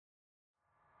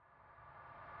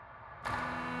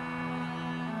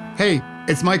Hey,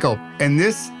 it's Michael, and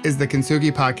this is the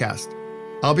Kintsugi Podcast.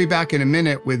 I'll be back in a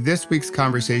minute with this week's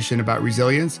conversation about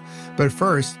resilience. But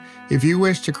first, if you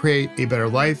wish to create a better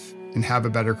life and have a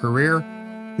better career,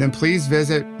 then please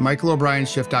visit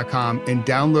michaelobrienshift.com and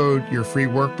download your free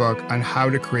workbook on how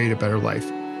to create a better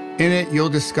life. In it, you'll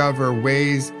discover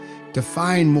ways to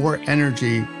find more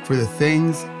energy for the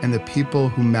things and the people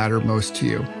who matter most to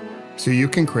you, so you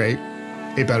can create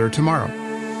a better tomorrow.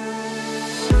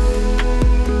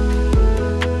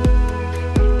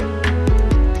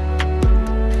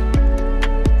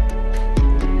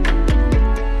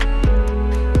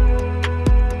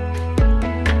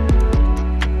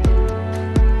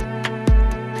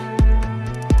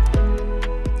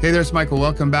 Hey there's Michael.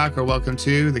 Welcome back or welcome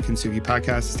to the Kintsugi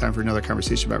Podcast. It's time for another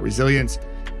conversation about resilience.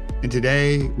 And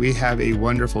today we have a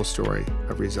wonderful story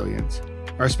of resilience.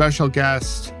 Our special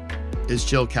guest is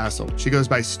Jill Castle. She goes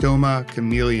by Stoma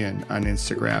Chameleon on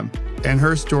Instagram. And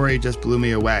her story just blew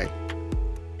me away.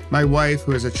 My wife,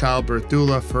 who is a childbirth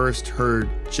doula, first heard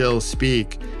Jill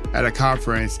speak at a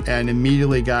conference and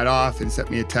immediately got off and sent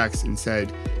me a text and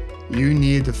said, "You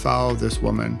need to follow this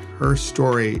woman. Her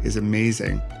story is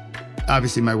amazing."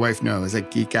 Obviously, my wife knows I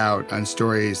geek out on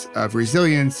stories of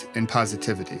resilience and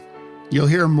positivity. You'll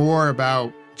hear more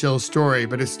about Jill's story,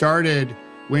 but it started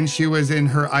when she was in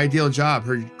her ideal job,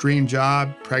 her dream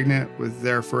job, pregnant with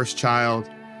their first child,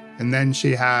 and then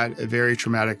she had a very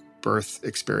traumatic birth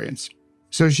experience.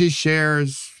 So she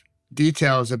shares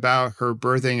details about her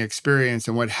birthing experience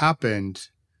and what happened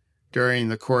during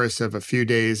the course of a few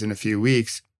days and a few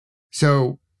weeks.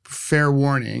 So fair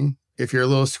warning, if you're a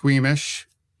little squeamish,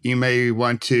 you may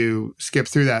want to skip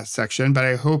through that section, but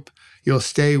I hope you'll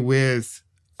stay with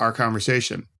our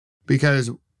conversation,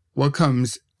 because what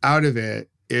comes out of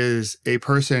it is a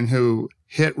person who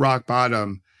hit rock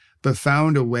bottom, but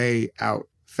found a way out,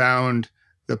 found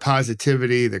the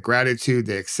positivity, the gratitude,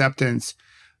 the acceptance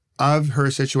of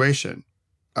her situation,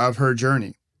 of her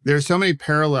journey. There's so many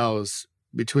parallels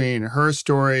between her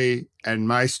story and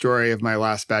my story of my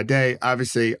last bad day.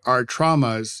 Obviously, our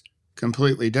traumas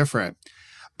completely different.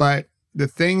 But the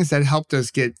things that helped us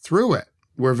get through it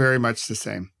were very much the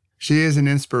same. She is an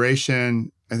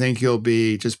inspiration. I think you'll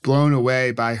be just blown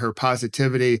away by her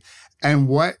positivity and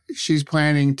what she's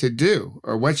planning to do,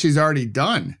 or what she's already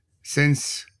done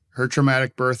since her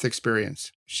traumatic birth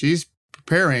experience. She's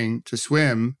preparing to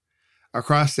swim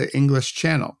across the English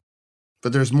Channel,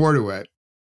 but there's more to it.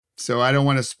 So I don't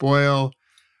want to spoil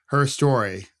her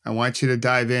story. I want you to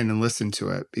dive in and listen to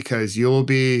it, because you'll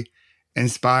be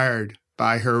inspired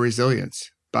by her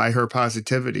resilience, by her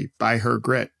positivity, by her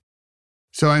grit.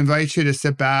 So I invite you to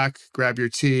sit back, grab your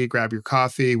tea, grab your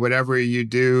coffee, whatever you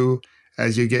do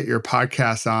as you get your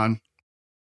podcasts on,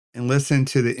 and listen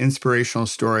to the inspirational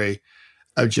story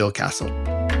of Jill Castle.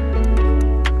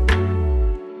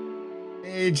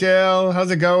 Hey, Jill,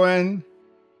 how's it going?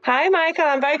 Hi, Michael.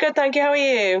 I'm very good. Thank you. How are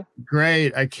you?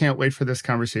 Great. I can't wait for this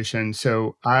conversation.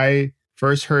 So I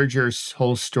first heard your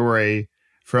whole story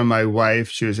from my wife.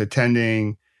 She was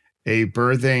attending a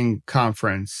birthing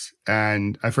conference,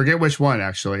 and I forget which one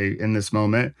actually in this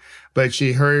moment, but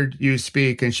she heard you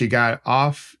speak and she got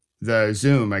off the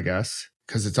Zoom, I guess,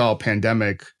 because it's all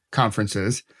pandemic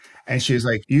conferences. And she was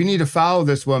like, "You need to follow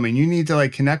this woman. You need to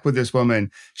connect with this woman.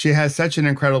 She has such an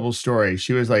incredible story."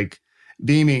 She was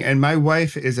beaming. And my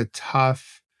wife is a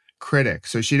tough critic,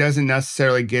 so she doesn't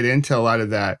necessarily get into a lot of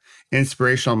that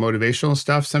inspirational, motivational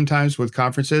stuff sometimes with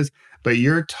conferences. But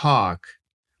your talk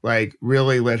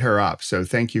really lit her up. So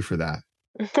thank you for that.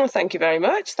 Thank you very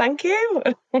much. Thank you.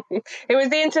 It was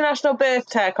the International Birth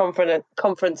Care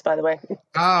Conference, by the way.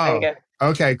 Oh, there you go.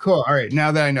 Okay, cool. All right.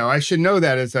 Now that I know, I should know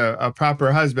that as a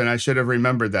proper husband. I should have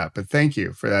remembered that. But thank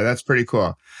you for that. That's pretty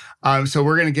cool. So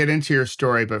we're going to get into your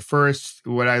story. But first,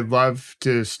 what I'd love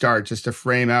to start, just to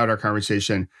frame out our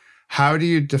conversation, how do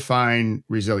you define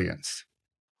resilience?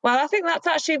 Well, I think that's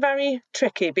actually very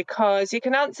tricky, because you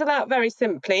can answer that very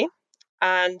simply.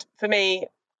 And for me,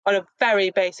 on a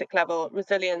very basic level,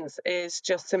 resilience is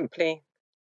just simply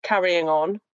carrying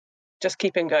on, just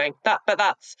keeping going. But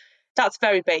that's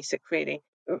very basic, really.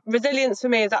 Resilience for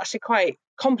me is actually quite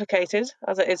complicated,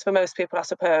 as it is for most people, I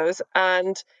suppose.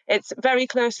 And it's very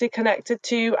closely connected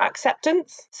to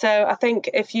acceptance. So I think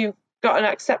if you've got an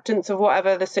acceptance of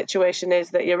whatever the situation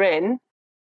is that you're in,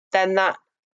 then that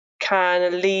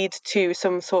can lead to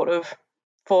some sort of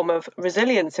form of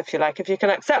resilience, if you like. If you can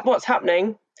accept what's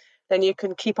happening, then you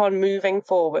can keep on moving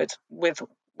forward with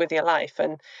your life.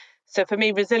 And so for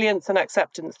me, resilience and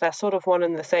acceptance, they're sort of one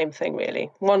and the same thing,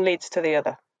 really. One leads to the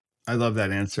other. I love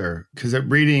that answer, because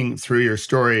reading through your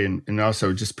story and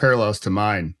also just parallels to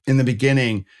mine, in the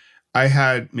beginning, I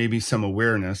had maybe some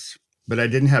awareness, but I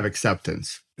didn't have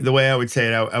acceptance. The way I would say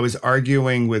it, I was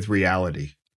arguing with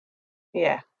reality.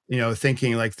 Yeah.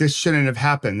 Thinking like, this shouldn't have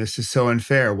happened. This is so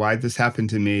unfair. Why'd this happen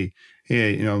to me?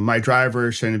 My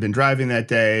driver shouldn't have been driving that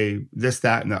day, this,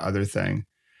 that, and the other thing.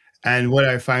 And what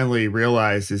I finally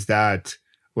realized is that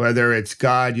whether it's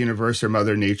God, universe, or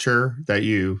Mother Nature that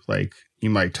you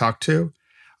might talk to,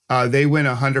 they win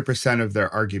 100% of their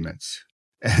arguments.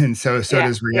 And so Yeah.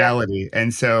 does Yeah. reality.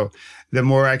 And so the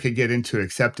more I could get into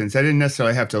acceptance, I didn't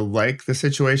necessarily have to like the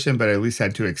situation, but I at least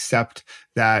had to accept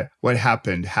that what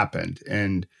happened happened.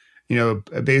 And,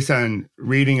 based on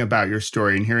reading about your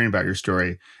story and hearing about your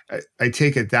story, I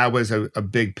take it that was a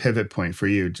big pivot point for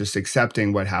you, just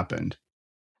accepting what happened.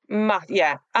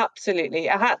 Yeah, absolutely.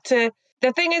 I had to.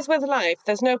 The thing is with life,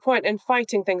 there's no point in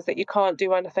fighting things that you can't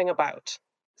do anything about.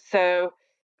 So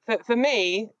for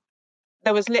me,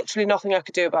 there was literally nothing I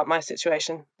could do about my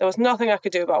situation. There was nothing I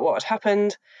could do about what had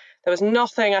happened. There was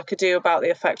nothing I could do about the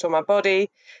effect on my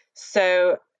body.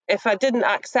 So if I didn't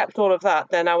accept all of that,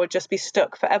 then I would just be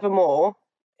stuck forevermore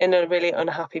in a really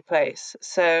unhappy place.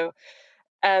 So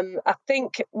I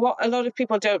think what a lot of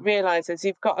people don't realize is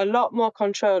you've got a lot more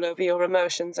control over your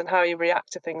emotions and how you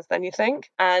react to things than you think.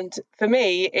 And for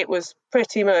me, it was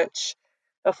pretty much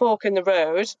a fork in the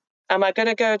road. Am I going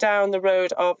to go down the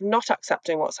road of not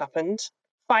accepting what's happened,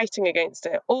 fighting against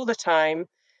it all the time,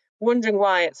 wondering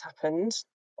why it's happened?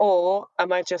 Or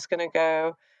am I just going to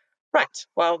go, right,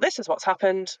 well, this is what's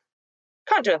happened.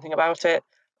 Can't do anything about it.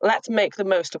 Let's make the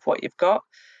most of what you've got.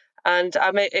 And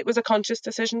it was a conscious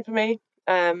decision for me.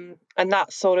 And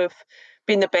that's sort of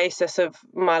been the basis of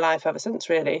my life ever since,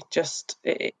 really. Just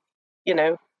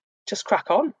crack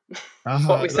on. That's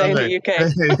what we say Love in the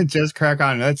it. UK. Just crack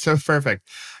on. That's so perfect.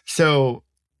 So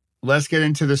let's get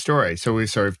into the story. So we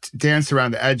sort of danced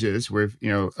around the edges. We've,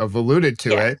 have alluded to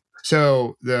Yeah. it.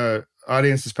 So the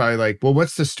audience is probably like, well,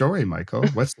 what's the story, Michael?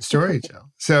 What's the story, Jill?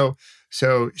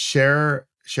 So share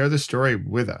the story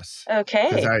with us. Because Okay.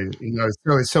 it's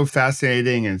really so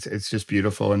fascinating and it's just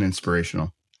beautiful and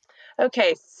inspirational.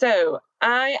 Okay. So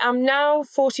I am now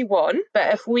 41,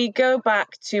 but if we go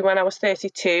back to when I was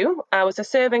 32, I was a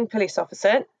serving police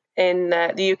officer in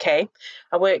the UK.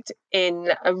 I worked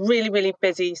in a really, really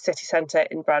busy city centre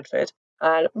in Bradford.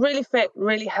 And really fit,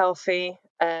 really healthy,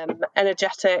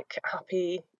 energetic,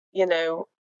 happy,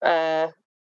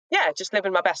 just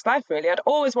living my best life, really. I'd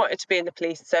always wanted to be in the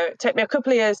police. So it took me a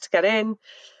couple of years to get in.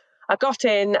 I got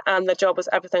in and the job was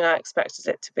everything I expected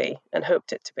it to be and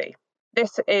hoped it to be.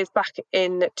 This is back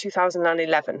in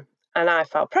 2011 and I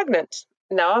fell pregnant.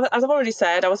 Now, as I've already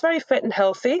said, I was very fit and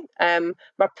healthy.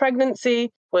 My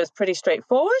pregnancy was pretty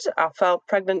straightforward. I fell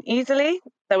pregnant easily.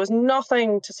 There was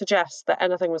nothing to suggest that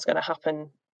anything was going to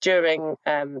happen during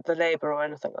the labour or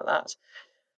anything like that.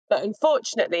 But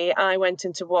unfortunately, I went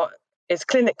into what is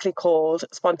clinically called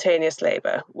spontaneous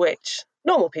labour, which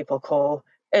normal people call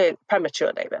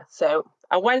premature labour. So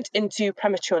I went into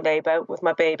premature labour with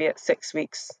my baby at 6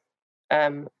 weeks,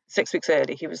 6 weeks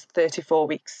early. He was 34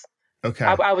 weeks. Okay.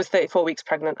 I was 34 weeks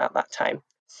pregnant at that time.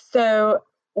 So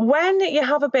when you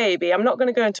have a baby, I'm not going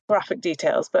to go into graphic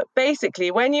details, but basically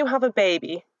when you have a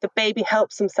baby, the baby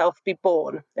helps himself be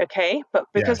born, okay? But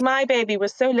because Yes. my baby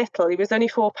was so little, he was only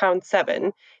 4 pounds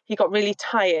 7, he got really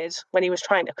tired when he was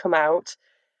trying to come out.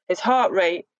 His heart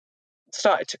rate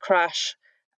started to crash.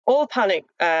 All panic,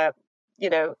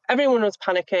 everyone was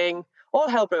panicking, all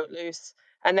hell broke loose,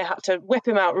 and they had to whip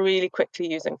him out really quickly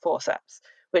using forceps,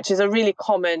 which is a really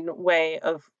common way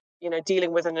of,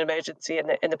 dealing with an emergency in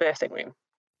the birthing room.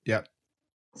 Yep.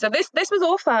 So this was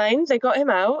all fine. They got him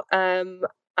out,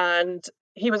 and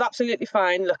he was absolutely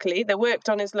fine. Luckily, they worked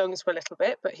on his lungs for a little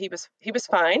bit, but he was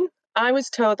fine. I was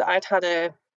told that I'd had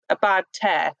a bad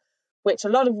tear, which a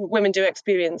lot of women do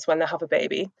experience when they have a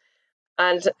baby.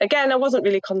 And again, I wasn't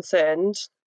really concerned.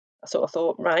 I sort of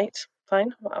thought, right,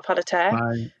 fine, I've had a tear.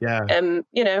 Fine.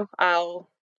 Yeah.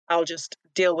 I'll just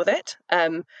deal with it.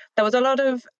 There was a lot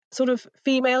of sort of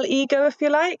female ego, if you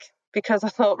like, because I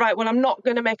thought, right, well, I'm not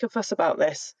going to make a fuss about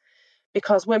this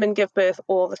because women give birth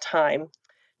all the time.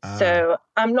 So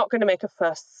I'm not going to make a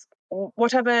fuss.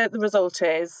 Whatever the result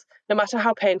is, no matter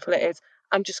how painful it is,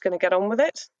 I'm just going to get on with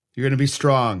it. You're going to be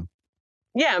strong.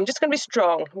 Yeah, I'm just going to be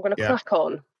strong. I'm going to Yeah. crack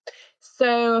on.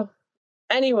 So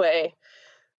anyway,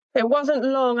 it wasn't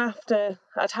long after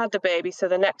I'd had the baby. So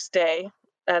the next day,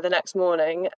 the next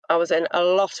morning, I was in a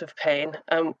lot of pain.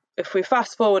 If we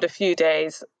fast forward a few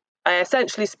days, I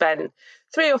essentially spent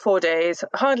 3 or 4 days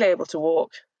hardly able to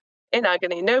walk, in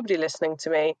agony, nobody listening to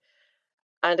me.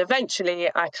 And eventually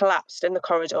I collapsed in the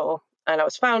corridor and I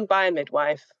was found by a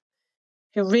midwife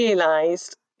who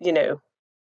realised,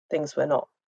 things were not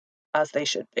as they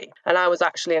should be. And I was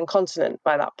actually incontinent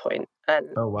by that point. And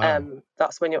Oh, wow.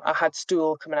 that's when I had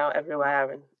stool coming out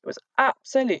everywhere, and it was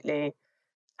absolutely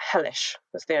hellish,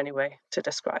 was the only way to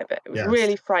describe it. It was Yes.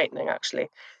 really frightening, actually,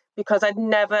 because I'd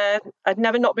never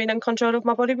not been in control of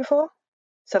my body before.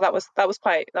 So that was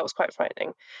quite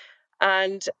frightening.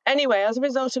 And anyway, as a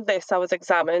result of this, I was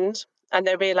examined, and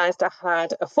they realised I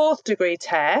had a 4th degree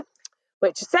tear,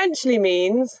 which essentially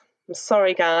means, I'm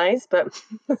sorry guys, but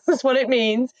this is what it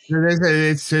means.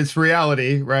 It's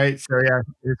reality, right? So yeah,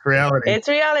 it's reality. It's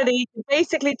reality.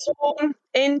 Basically torn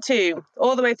into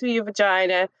all the way through your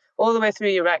vagina, all the way through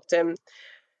your rectum,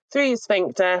 through your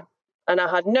sphincter, and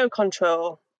I had no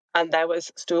control, and there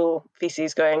was stool,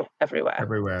 feces going everywhere.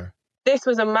 Everywhere. This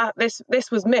was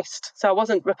this was missed, so I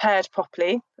wasn't repaired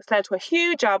properly. This led to a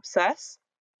huge abscess,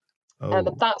 and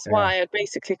that's why I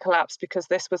basically collapsed, because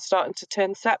this was starting to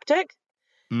turn septic.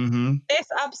 Mm-hmm. This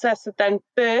abscess had then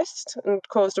burst and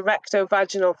caused a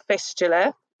rectovaginal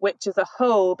fistula, which is a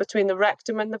hole between the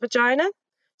rectum and the vagina.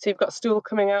 So you've got stool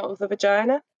coming out of the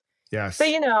vagina. Yes. So,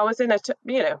 I was in I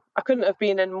couldn't have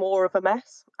been in more of a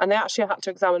mess. And they actually had to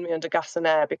examine me under gas and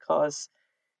air because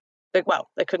they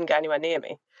couldn't get anywhere near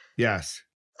me. Yes.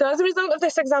 So as a result of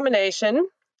this examination,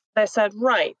 they said,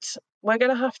 right, we're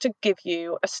going to have to give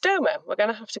you a stoma. We're going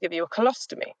to have to give you a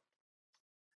colostomy,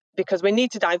 because we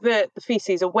need to divert the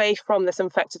feces away from this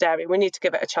infected area. We need to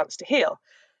give it a chance to heal.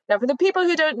 Now, for the people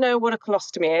who don't know what a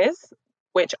colostomy is,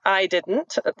 which I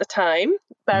didn't at the time,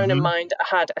 bearing in mind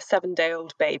I had a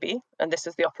 7-day-old baby, and this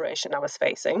is the operation I was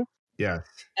facing. Yes.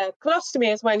 A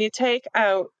colostomy is when you take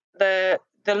out the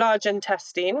large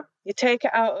intestine, you take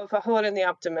it out of a hole in the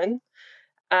abdomen,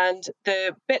 and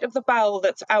the bit of the bowel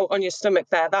that's out on your stomach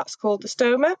there, that's called the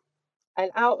stoma.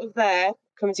 And out of there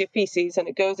comes your feces, and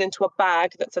it goes into a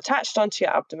bag that's attached onto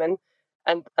your abdomen,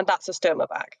 and that's a stoma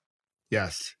bag.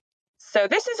 Yes. So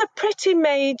this is a pretty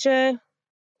major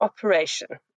operation,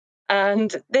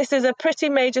 and this is a pretty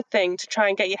major thing to try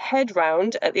and get your head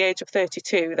round at the age of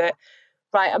 32, that,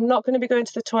 right, I'm not going to be going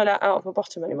to the toilet out of my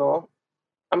bottom anymore.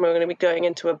 I'm going to be going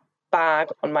into a bag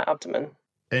on my abdomen.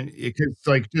 And it's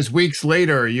like just weeks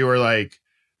later, you were like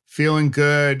feeling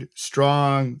good,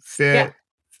 strong, fit,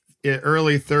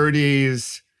 early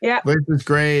 30s. Yeah. Life is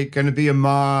great. Going to be a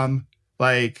mom,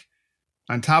 like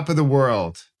on top of the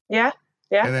world. Yeah.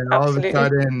 Yeah. And then absolutely. all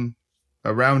of a sudden,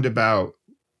 a roundabout,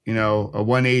 a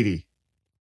 180.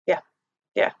 Yeah.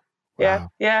 Yeah.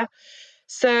 Wow. Yeah.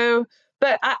 So,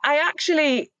 but I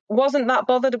actually wasn't that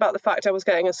bothered about the fact I was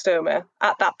getting a stoma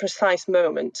at that precise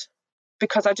moment,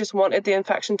 because I just wanted the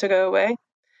infection to go away,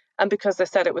 and because they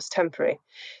said it was temporary.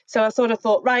 So I sort of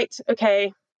thought, right,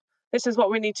 okay, this is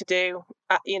what we need to do.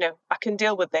 I can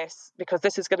deal with this, because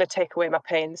this is going to take away my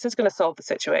pain. This is going to solve the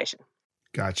situation.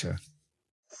 Gotcha.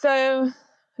 So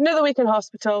another week in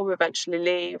hospital, we eventually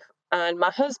leave. And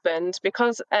my husband,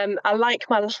 because I like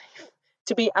my life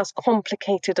to be as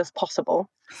complicated as possible.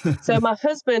 So my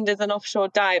husband is an offshore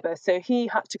diver, so he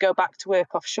had to go back to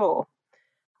work offshore.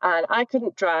 And I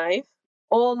couldn't drive.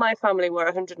 All my family were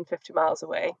 150 miles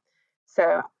away.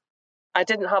 So I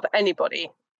didn't have anybody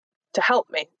to help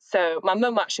me. So my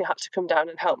mum actually had to come down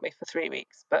and help me for 3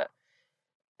 weeks. But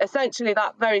essentially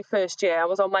that very first year, I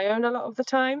was on my own a lot of the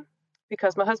time,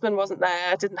 because my husband wasn't there.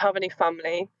 I didn't have any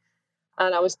family.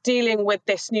 And I was dealing with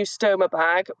this new stoma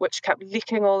bag, which kept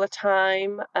leaking all the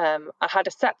time. I had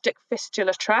a septic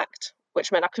fistula tract,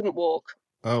 which meant I couldn't walk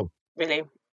really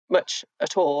much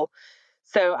at all.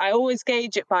 So I always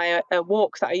gauge it by a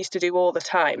walk that I used to do all the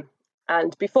time.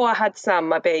 And before I had Sam,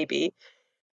 my baby,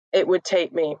 it would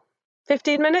take me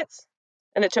 15 minutes,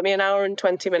 and it took me an hour and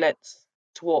 20 minutes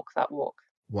to walk that walk.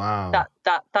 Wow.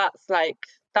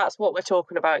 That's what we're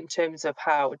talking about in terms of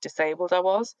how disabled I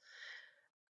was.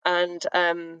 And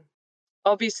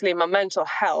obviously my mental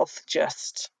health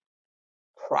just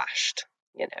crashed.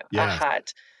 Yes. I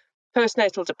had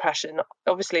postnatal depression,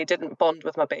 obviously didn't bond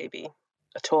with my baby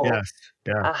at all. Yes.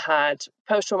 Yeah. I had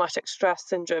post-traumatic stress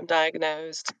syndrome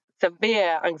diagnosed,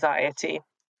 severe anxiety,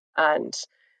 and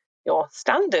your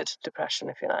standard depression,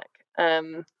 if you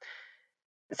like.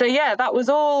 So yeah, that was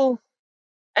all.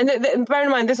 And bear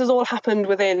in mind, this has all happened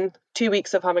within 2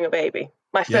 weeks of having a baby,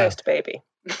 my first baby.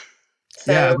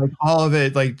 So, yeah, like all of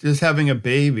it, like just having a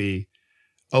baby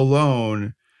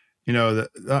alone,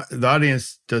 the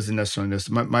audience doesn't necessarily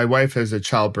know. My wife has a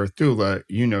childbirth doula.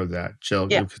 You know that, Jill,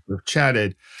 because we've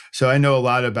chatted. So I know a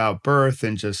lot about birth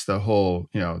and just the whole,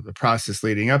 the process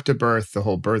leading up to birth, the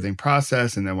whole birthing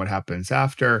process, and then what happens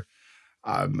after.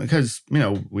 Because,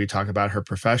 we talk about her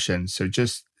profession. So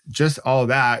just all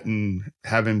that, and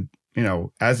having,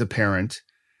 as a parent,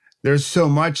 there's so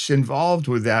much involved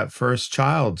with that first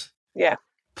child. Yeah.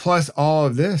 plus all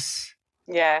of this.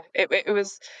 Yeah, it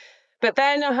was. But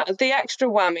then I had the extra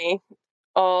whammy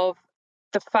of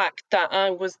the fact that I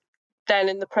was then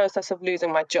in the process of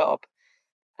losing my job.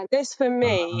 And this, for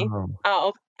me, Oh, out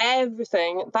of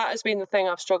everything, that has been the thing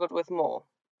I've struggled with more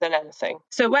than anything.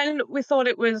 So when we thought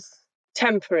it was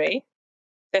temporary,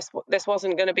 this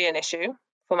wasn't going to be an issue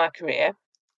for my career.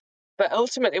 But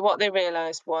ultimately, what they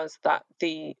realised was that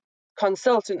the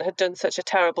consultant had done such a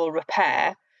terrible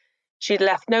repair. She'd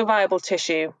left no viable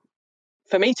tissue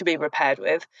for me to be repaired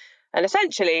with. And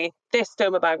essentially, this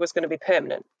stoma bag was going to be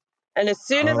permanent. And as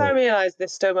soon as I oh. realised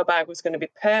this stoma bag was going to be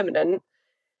permanent,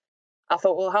 I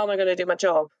thought, well, how am I going to do my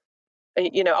job?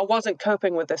 I wasn't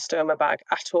coping with this stoma bag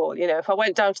at all. If I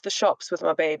went down to the shops with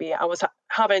my baby, I was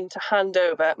having to hand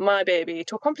over my baby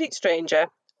to a complete stranger.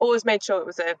 Always made sure it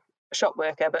was a shop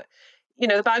worker, but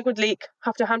the bag would leak,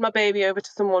 have to hand my baby over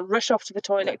to someone, rush off to the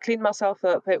toilet, clean myself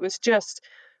up. It was just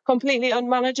completely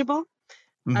unmanageable.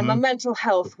 And my Mm-hmm. mental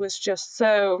health was just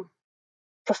so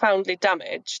profoundly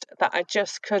damaged that I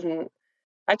just couldn't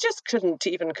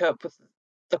even cope with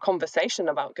the conversation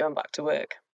about going back to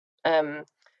work. And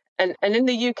in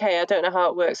the UK, I don't know how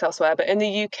it works elsewhere, but in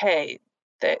the UK,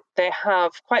 they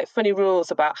have quite funny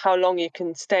rules about how long you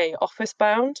can stay office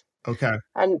bound. Okay.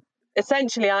 And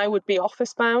essentially, I would be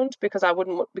office bound because I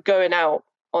wouldn't be going out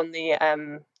on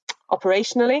the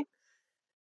operationally.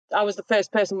 I was the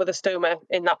first person with a stoma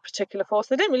in that particular force.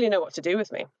 They didn't really know what to do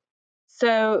with me.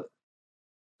 So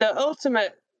the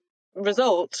ultimate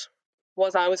result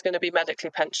was I was going to be medically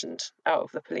pensioned out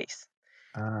of the police.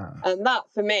 Ah. And that,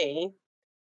 for me,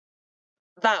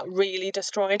 that really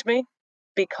destroyed me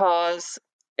because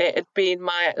it had been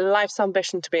my life's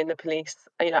ambition to be in the police.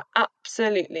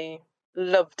 Absolutely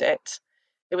loved it.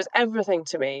 It was everything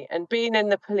to me. And being in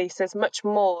the police is much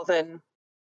more than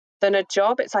a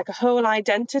job. It's like a whole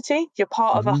identity. You're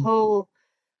part of a Mm-hmm.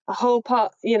 whole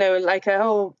part, like a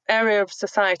whole area of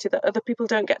society that other people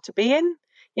don't get to be in.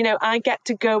 I get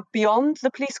to go beyond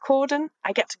the police cordon.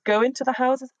 I get to go into the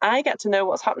houses. I get to know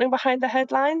what's happening behind the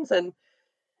headlines. And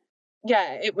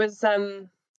yeah, it was that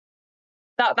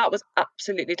was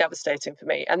absolutely devastating for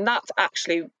me. And that's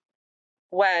actually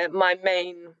where my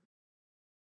main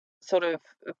sort of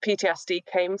PTSD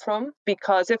came from,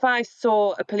 because if I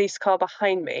saw a police car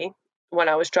behind me when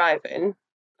I was driving,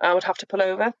 I would have to pull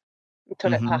over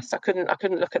until it Mm-hmm. passed. I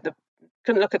couldn't look at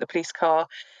the police car.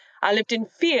 I lived in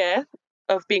fear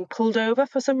of being pulled over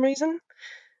for some reason.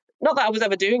 Not that I was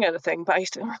ever doing anything, but I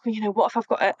used to, what if I've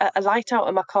got a light out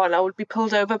in my car and I would be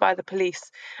pulled over by the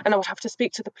police and I would have to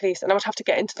speak to the police and I would have to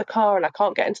get into the car and I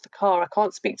can't get into the car. I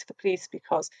can't speak to the police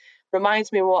because it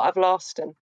reminds me of what I've lost.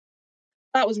 And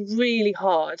that was really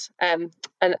hard.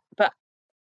 But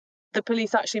the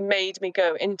police actually made me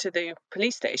go into the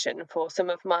police station for some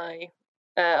of my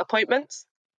appointments.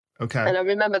 Okay. And I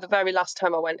remember the very last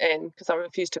time I went in, because I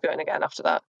refused to go in again after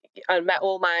that, I met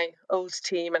all my old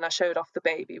team and I showed off the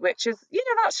baby, which is,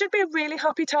 that should be a really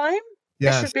happy time. It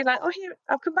Yes. should be like, oh, here,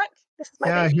 I've come back. This is my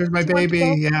Yeah, baby. here's my It's baby.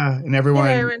 wonderful. Yeah. And everyone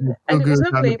And it was goo-goos on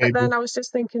the lovely. But baby. then I was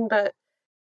just thinking, but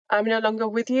I'm no longer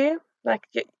with you. Like,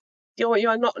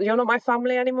 you're not my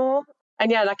family anymore.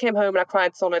 And yeah, and I came home and I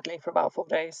cried solidly for about 4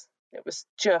 days. That was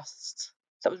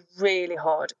really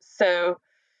hard. So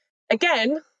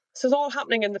again, this was all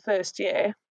happening in the first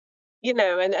year.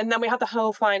 And then we had the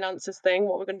whole finances thing,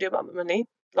 what we're going to do about my money.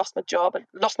 Lost my job,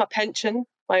 lost my pension,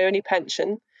 my only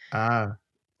pension. Ah.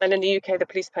 And in the UK, the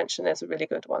police pension is a really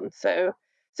good one. So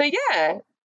yeah,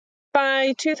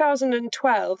 by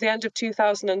 2012, the end of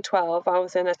 2012, I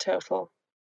was in a total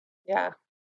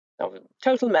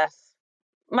mess,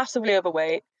 massively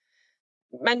overweight,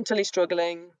 mentally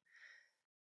struggling,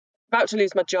 about to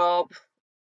lose my job,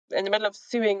 in the middle of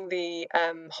suing the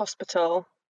hospital.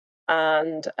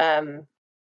 And I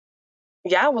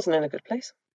wasn't in a good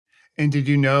place. And did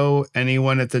you know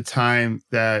anyone at the time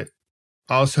that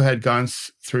also had gone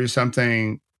through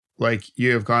something like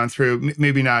you have gone through?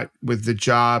 Maybe not with the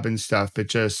job and stuff, but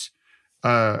just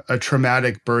a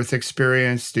traumatic birth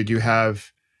experience. Did you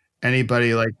have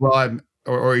anybody like, well,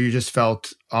 or you just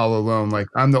felt all alone? Like,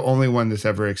 I'm the only one that's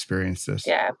ever experienced this.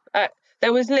 Yeah.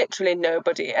 There was literally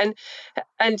nobody. And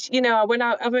when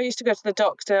I used to go to the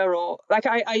doctor, or like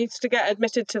I used to get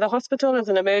admitted to the hospital as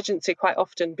an emergency quite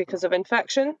often because of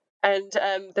infection. And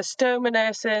the stoma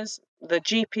nurses, the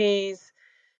GPs,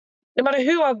 no matter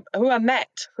who I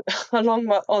met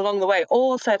along the way,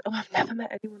 all said, "Oh, I've never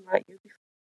met anyone like you before.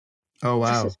 Oh, This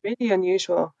wow. is really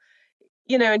unusual."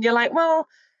 And you're like, well,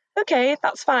 okay,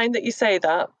 that's fine that you say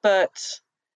that, but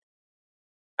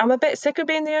I'm a bit sick of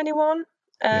being the only one.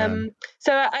 Yeah.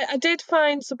 So I did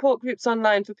find support groups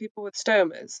online for people with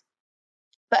stomas,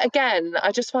 But again,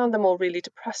 I just found them all really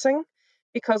depressing,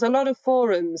 because a lot of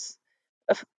forums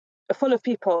are full of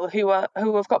people who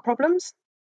have got problems.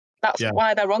 That's Yeah.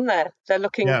 why they're on there. They're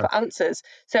looking Yeah. for answers.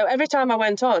 So every time I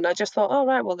went on, I just thought, oh,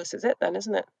 right, well, this is it then,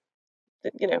 isn't it?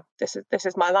 This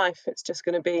is my life. It's just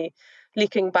going to be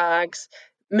leaking bags,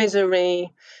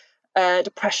 misery,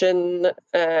 depression,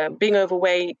 being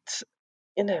overweight.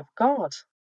 God,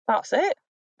 that's it.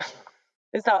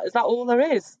 Is that all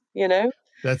there is?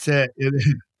 That's it.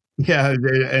 Yeah,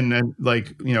 and then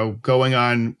going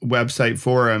on website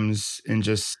forums and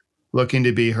just looking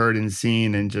to be heard and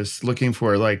seen, and just looking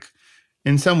for, like,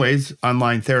 in some ways,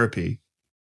 online therapy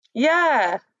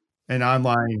Yeah. and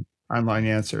online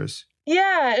answers.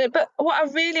 Yeah, but what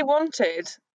I really wanted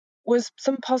was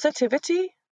some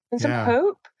positivity and some Yeah.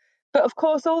 hope. But of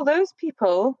course, all those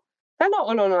people, they're not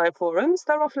on online forums,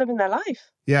 they're off living their life.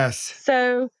 Yes.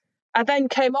 So I then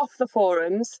came off the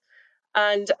forums,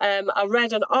 and I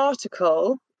read an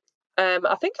article.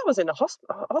 I think I was in a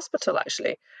hospital,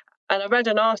 actually. And I read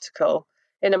an article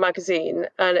in a magazine,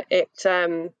 and it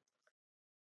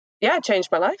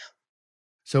changed my life.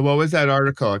 So what was that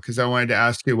article? Because I wanted to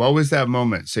ask you, what was that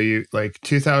moment? So you, like,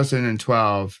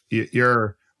 2012,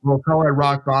 we'll call it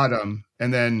rock bottom.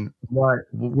 And then where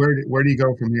do you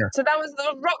go from here? So that was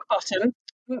the rock bottom.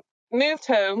 Moved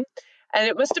home, and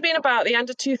it must have been about the end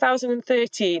of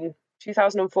 2013,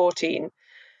 2014.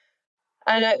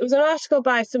 And it was an article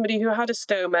by somebody who had a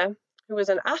stoma, who was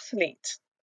an athlete.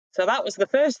 So that was the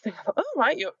first thing. I thought, oh,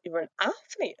 right, you're an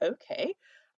athlete, okay.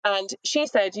 And she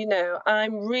said,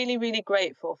 I'm really, really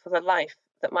grateful for the life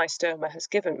that my stoma has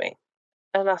given me.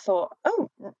 And I thought, oh,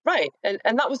 right. And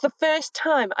that was the first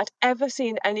time I'd ever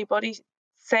seen anybody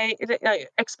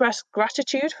express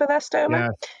gratitude for their stoma.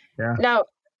 Yeah. Yeah. Now,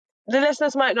 the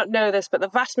listeners might not know this, but the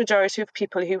vast majority of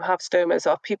people who have stomas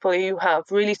are people who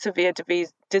have really severe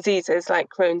diseases like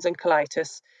Crohn's and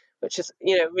colitis, which is,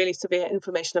 really severe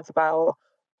inflammation of the bowel,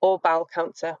 or bowel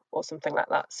cancer or something like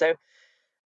that. So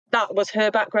that was her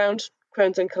background,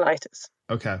 Crohn's and colitis.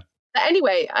 Okay. But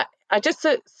anyway, I just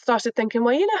started thinking,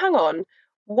 well, hang on,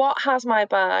 what has my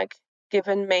bag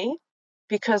given me?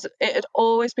 Because it had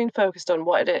always been focused on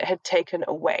what it had taken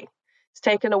away. It's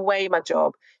taken away my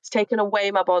job. It's taken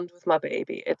away my bond with my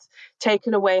baby. It's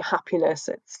taken away happiness.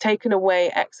 It's taken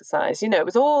away exercise. It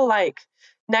was all like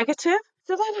negative.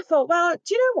 So then I thought, well,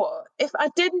 do you know what? If I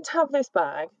didn't have this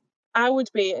bag, I would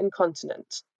be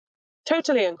incontinent,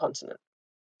 totally incontinent.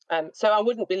 So I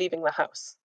wouldn't be leaving the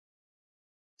house.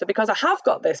 So because I have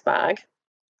got this bag,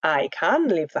 I can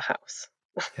leave the house.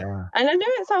 Yeah. And I know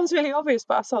it sounds really obvious,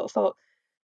 but I sort of thought,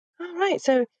 all right,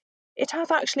 so it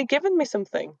has actually given me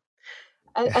something.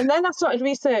 And then I started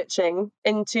researching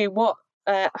into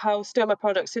how stoma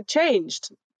products had changed.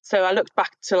 So I looked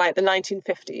back to like the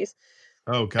 1950s.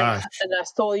 Oh gosh. And I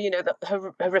saw,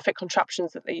 the horrific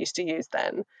contraptions that they used to use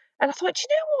then. And I thought, you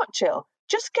know what, Jill?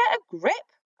 Just get a grip.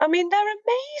 I mean, they're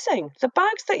amazing. The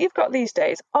bags that you've got these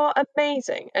days are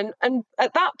amazing. And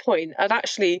at that point, I'd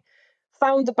actually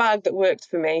found the bag that worked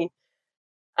for me.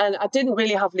 And I didn't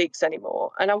really have leaks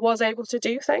anymore. And I was able to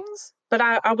do things. But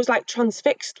I was like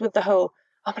transfixed with the whole,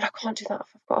 oh, but I can't do that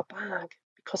if I've got a bag,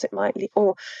 because it might leak,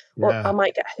 or I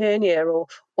might get hernia, or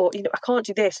I can't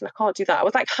do this and I can't do that. I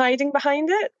was like hiding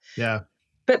behind it. Yeah.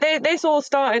 But this all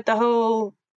started the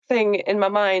whole thing in my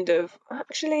mind of,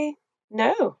 actually,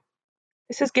 no,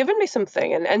 this has given me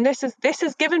something, and this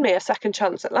has given me a second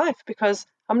chance at life, because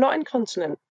I'm not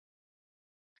incontinent.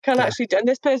 I can actually do, and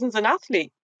this person's an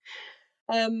athlete.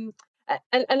 And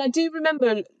I do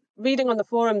remember reading on the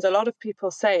forums a lot of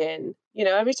people saying,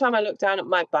 every time I look down at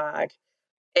my bag,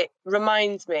 it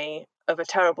reminds me of a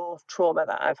terrible trauma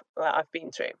that I've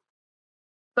been through.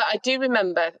 But I do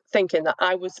remember thinking that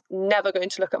I was never going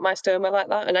to look at my stoma like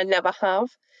that, and I never have,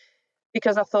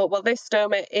 because I thought, well, this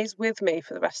stoma is with me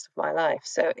for the rest of my life.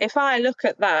 So if I look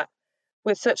at that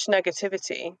with such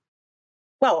negativity,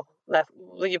 well,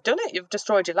 you've done it. You've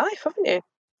destroyed your life, haven't you?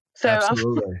 So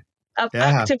Absolutely. I've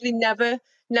actively never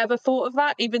thought of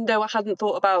that, even though I hadn't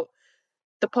thought about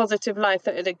the positive life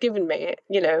that it had given me.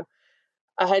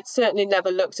 I had certainly never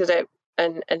looked at it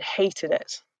and hated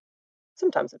it.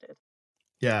 Sometimes I did.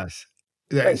 Yes.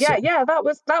 But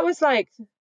that was like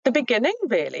the beginning,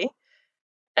 really.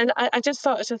 And I just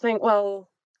started to think, well,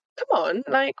 come on,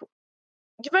 like,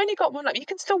 you've only got one life. You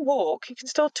can still walk, you can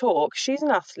still talk. She's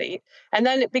an athlete. And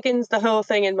then it begins the whole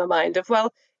thing in my mind of,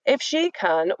 well, if she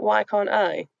can, why can't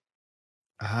I?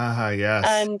 Yes.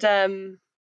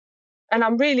 And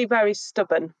I'm really very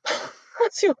stubborn.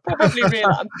 As you'll probably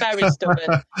realize, I'm very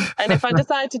stubborn. And if I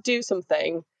decide to do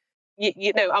something,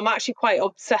 I'm actually quite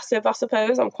obsessive, I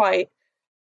suppose. I'm quite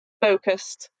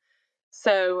focused.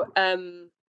 So,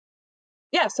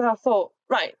 so I thought,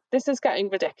 right, this is getting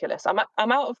ridiculous. I'm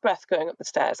out of breath going up the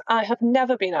stairs. I have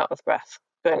never been out of breath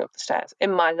going up the stairs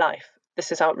in my life.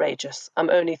 This is outrageous. I'm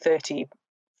only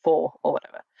 34 or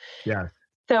whatever. Yeah.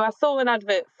 So I saw an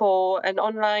advert for an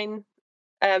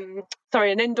an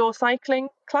indoor cycling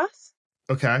class.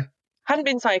 Okay. Hadn't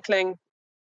been cycling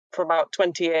for about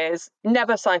 20 years,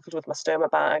 never cycled with my Stoma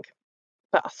bag.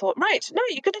 But I thought, right, no,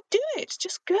 you're going to do it.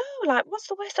 Just go. Like, what's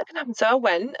the worst that can happen? So I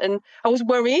went, and I was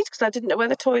worried because I didn't know where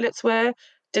the toilets were,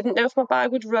 didn't know if my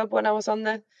bag would rub when I was on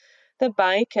the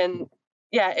bike. And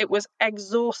yeah, it was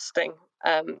exhausting.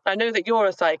 I know that you're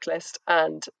a cyclist,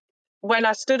 and when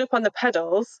I stood up on the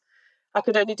pedals, I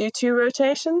could only do 2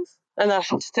 rotations, and I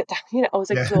had to sit down. I was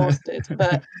exhausted,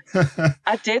 but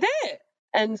I did it.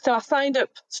 And so I signed up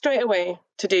straight away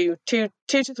to do two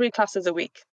to 3 classes a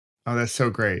week. Oh, that's so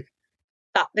great.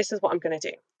 This is what I'm going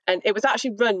to do. And it was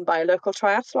actually run by a local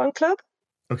triathlon club.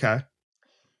 Okay.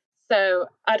 So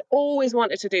I'd always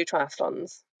wanted to do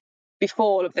triathlons before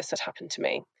all of this had happened to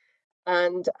me.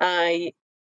 And I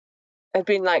had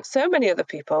been like so many other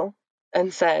people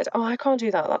and said, oh, I can't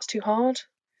do that. That's too hard.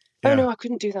 Yeah. Oh, no, I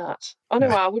couldn't do that. Oh, no,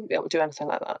 I wouldn't be able to do anything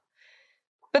like that.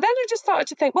 But then I just started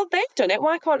to think, well, they've done it.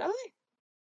 Why can't I?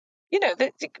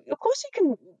 Of course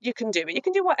you can do it. You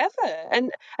can do whatever. And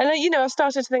I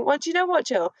started to think, well, do you know what,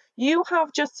 Jill? You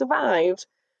have just survived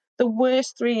the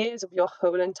worst 3 years of your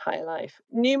whole entire life.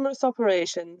 Numerous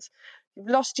operations. You've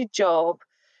lost your job.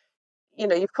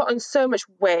 You've put on so much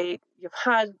weight. You've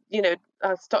had,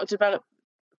 I've started to develop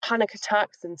panic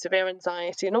attacks and severe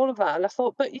anxiety and all of that. And I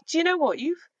thought, but do you know what?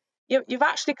 You've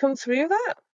actually come through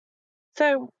that.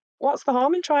 So what's the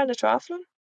harm in trying a triathlon?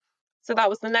 So that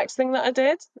was the next thing that I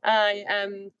did. I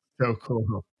So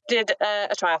cool. did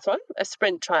a triathlon, a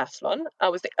sprint triathlon. I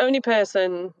was the only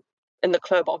person in the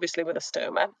club, obviously, with a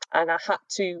Stoma, and I had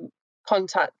to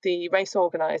contact the race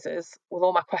organisers with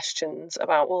all my questions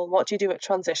about, well, what do you do at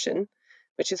transition,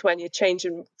 which is when you're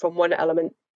changing from one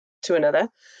element to another.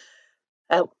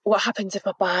 What happens if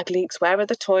my bag leaks? Where are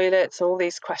the toilets? All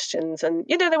these questions. And,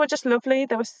 they were just lovely.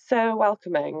 They were so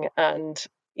welcoming and,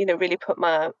 really put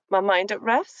my mind at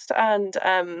rest. And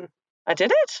I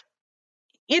did it.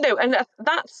 And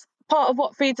that's part of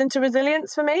what feeds into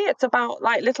resilience for me. It's about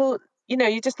like little,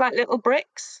 you just like little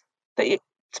bricks that you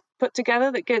put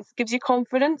together that gives you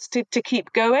confidence to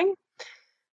keep going.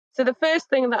 So the first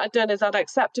thing that I'd done is I'd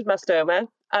accepted my Stoma.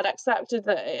 I'd accepted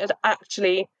that it had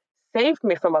actually saved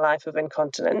me from a life of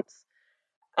incontinence.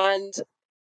 And,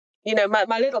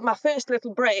 my first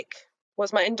little break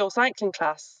was my indoor cycling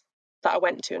class that I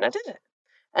went to, and I did it.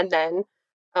 And then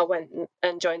I went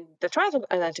and joined the triathlon,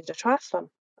 and I did a triathlon.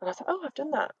 And I thought, oh, I've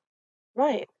done that.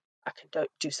 Right. I can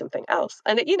do something else.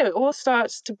 And it all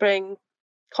starts to bring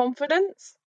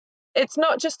confidence. It's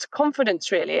not just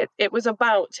confidence, really. It was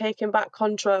about taking back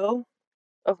control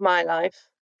of my life.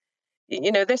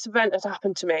 This event had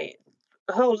happened to me.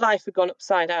 The whole life had gone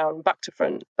upside down, back to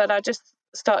front. But I just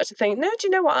started to think, no, do you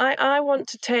know what? I want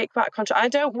to take back control. I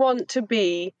don't want to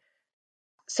be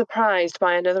surprised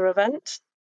by another event.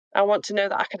 I want to know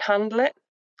that I can handle it.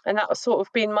 And that was sort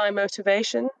of been my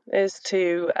motivation, is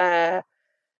to,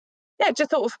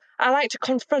 just sort of, I like to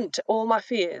confront all my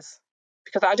fears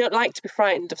because I don't like to be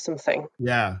frightened of something.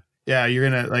 Yeah. Yeah. You're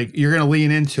going to lean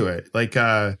into it. Like,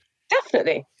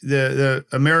 definitely. The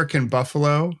American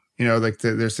buffalo,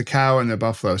 there's the cow and the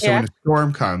buffalo. So when a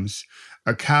storm comes,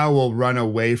 a cow will run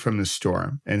away from the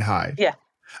storm and hide. Yeah.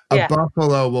 A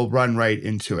buffalo will run right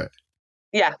into it.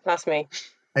 Yeah, that's me.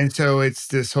 And so it's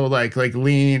this whole like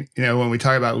lean, when we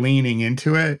talk about leaning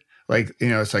into it,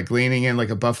 it's like leaning in, like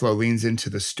a buffalo leans into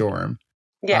the storm.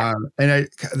 Yeah.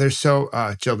 There's so,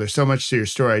 Jill, there's so much to your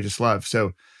story I just love.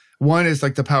 So one is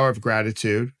like the power of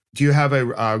gratitude. Do you have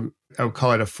I would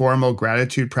call it a formal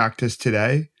gratitude practice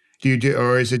today?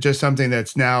 Or is it just something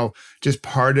that's now just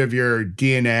part of your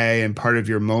DNA and part of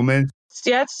your moment?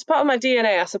 Yeah, it's part of my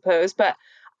DNA, I suppose. But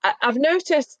I've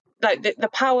noticed like the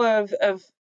power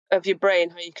of your brain,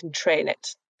 how you can train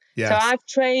it. Yes. So I've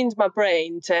trained my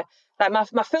brain to, like,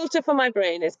 my filter for my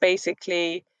brain is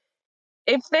basically,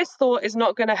 if this thought is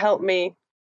not going to help me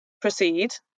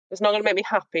proceed, it's not going to make me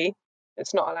happy,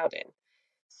 it's not allowed in.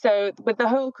 So with the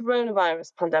whole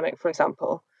coronavirus pandemic, for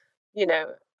example,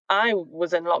 I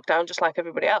was in lockdown just like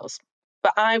everybody else,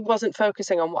 but I wasn't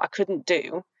focusing on what I couldn't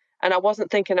do. And I wasn't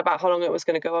thinking about how long it was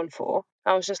going to go on for.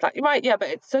 I was just like, right, yeah, but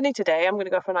it's sunny today. I'm going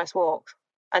to go for a nice walk.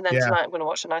 And then tonight I'm going to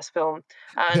watch a nice film.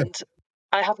 And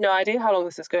I have no idea how long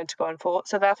this is going to go on for.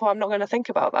 So therefore, I'm not going to think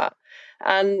about that.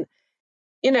 And,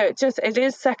 it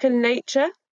is second nature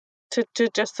to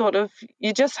just sort of,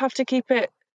 you just have to keep it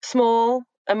small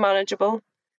and manageable.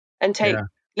 and take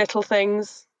little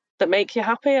things that make you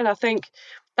happy. And I think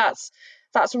that's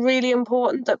really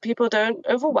important, that people don't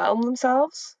overwhelm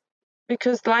themselves,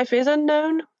 because life is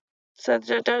unknown. So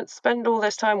don't spend all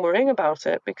this time worrying about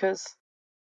it, because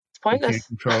it's You can't pointless.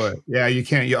 control it. Yeah, you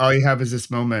can't. All you have is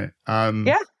this moment.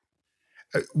 Yeah.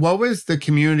 What was the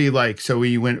community like? So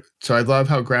I love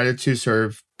how gratitude sort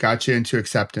of got you into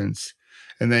acceptance.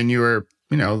 And then you were,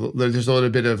 there's a little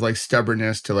bit of like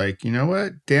stubbornness to like, you know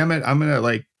what, damn it.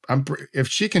 If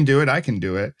she can do it, I can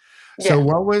do it. So Yeah.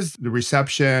 what was the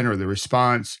reception or the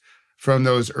response from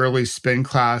those early spin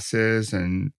classes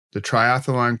and the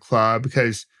triathlon club?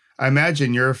 Because I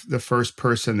imagine you're the first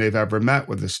person they've ever met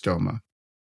with a stoma.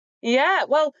 Yeah.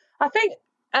 Well, I think,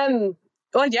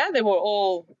 they were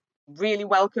all really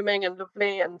welcoming and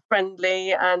lovely and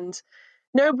friendly, and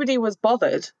nobody was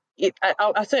bothered.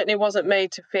 I certainly wasn't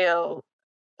made to feel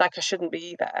like I shouldn't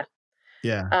be there.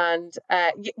 Yeah. And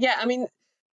I mean,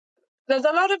 there's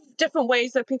a lot of different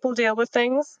ways that people deal with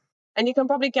things, and you can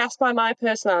probably guess by my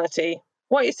personality.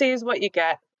 What you see is what you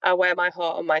get. I wear my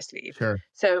heart on my sleeve. Sure.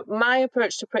 So my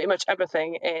approach to pretty much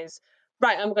everything is,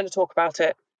 right, I'm going to talk about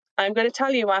it. I'm going to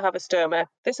tell you I have a stoma.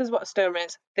 This is what a stoma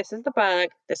is. This is the bag.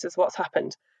 This is what's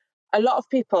happened. A lot of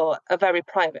people are very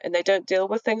private and they don't deal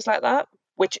with things like that,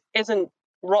 which isn't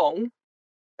wrong.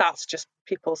 That's just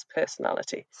people's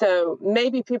personality. So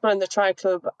maybe people in the Tri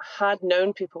Club had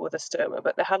known people with a stoma,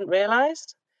 but they hadn't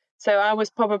realised. So I was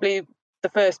probably the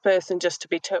first person just to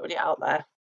be totally out there.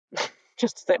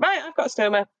 Just to say, right, I've got a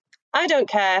stoma. I don't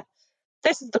care.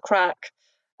 This is the crack.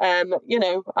 I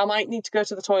might need to go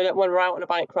to the toilet when we're out on a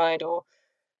bike ride,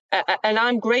 and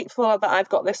I'm grateful that I've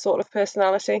got this sort of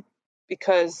personality,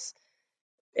 because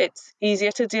it's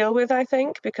easier to deal with, I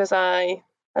think, because I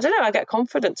don't know, I get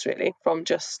confidence really from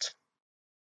just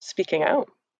speaking out.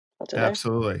 I don't know.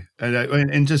 Absolutely.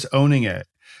 And just owning it.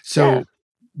 So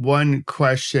one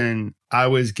question I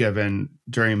was given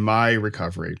during my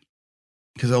recovery,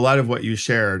 because a lot of what you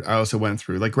shared, I also went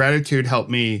through. Like gratitude helped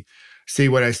me see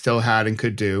what I still had and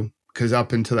could do. Because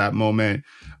up until that moment,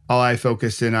 all I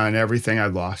focused in on everything I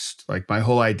lost, like my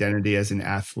whole identity as an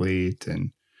athlete,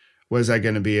 and was I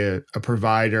going to be a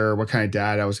provider? What kind of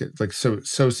dad I was, like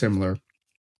so similar.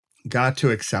 Got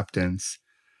to acceptance.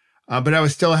 But I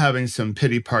was still having some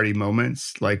pity party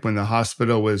moments, like when the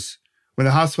hospital was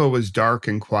dark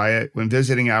and quiet, when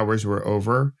visiting hours were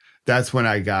over. That's when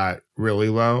I got really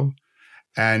low,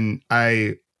 and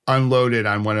I unloaded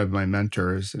on one of my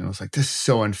mentors, and I was like, "This is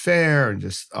so unfair," and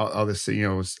just all this,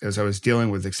 as I was dealing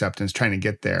with acceptance, trying to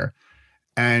get there.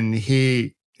 And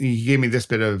he gave me this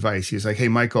bit of advice. He's like, "Hey,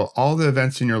 Michael, all the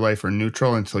events in your life are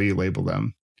neutral until you label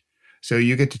them. So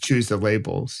you get to choose the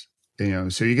labels,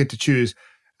 so you get to choose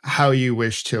how you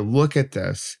wish to look at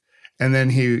this." And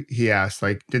then he asked,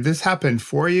 like, did this happen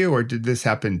for you or did this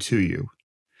happen to you?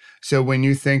 So when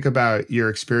you think about your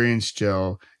experience,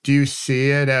 Jill, do you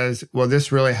see it as, well,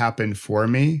 this really happened for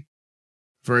me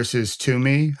versus to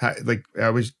me? I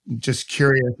was just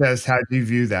curious as how do you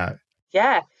view that?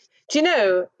 Yeah. Do you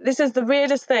know, this is the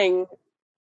weirdest thing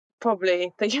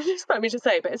probably that you expect me to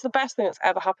say, but it's the best thing that's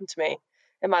ever happened to me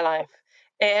in my life.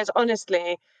 It has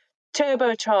honestly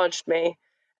turbocharged me.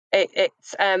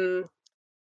 It's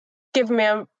given me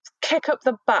a kick up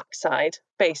the backside,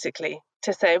 basically,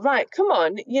 to say, right, come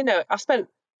on,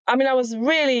 I was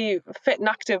really fit and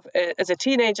active as a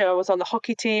teenager. I was on the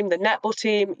hockey team, the netball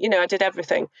team, I did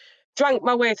everything. Drank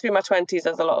my way through my 20s,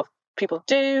 as a lot of people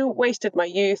do, wasted my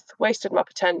youth, wasted my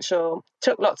potential,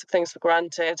 took lots of things for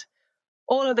granted.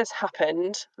 All of this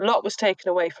happened, a lot was taken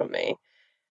away from me.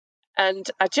 And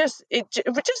it just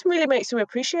really makes you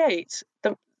appreciate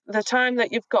the time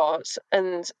that you've got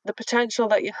and the potential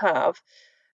that you have.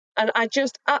 And I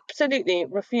just absolutely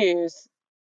refuse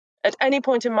at any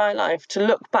point in my life to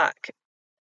look back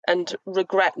and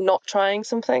regret not trying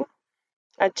something.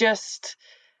 I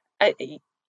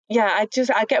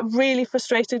get really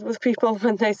frustrated with people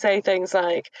when they say things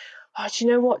like, "Oh, do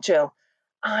you know what, Jill?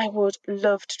 I would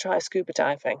love to try scuba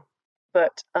diving,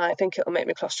 but I think it'll make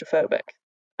me claustrophobic."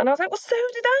 And I was like, well, so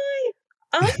did I.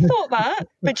 I thought that,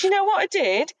 but do you know what I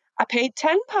did? I paid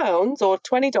 £10 or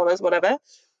 $20, whatever,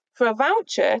 for a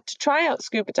voucher to try out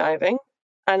scuba diving,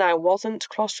 and I wasn't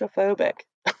claustrophobic.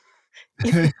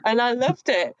 And I loved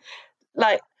it.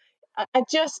 Like,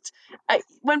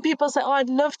 when people say, "Oh, I'd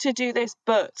love to do this,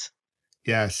 but,"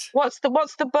 Yes. what's the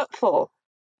but for?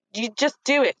 You just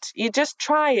do it. You just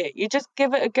try it. You just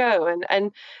give it a go.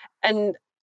 And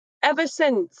ever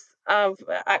since I've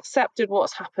accepted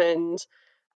what's happened,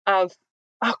 I've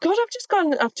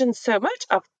done so much.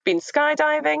 I've been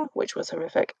skydiving, which was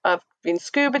horrific. I've been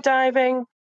scuba diving.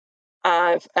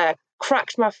 I've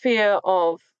cracked my fear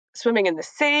of swimming in the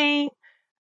sea.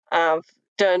 I've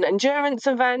done endurance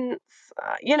events.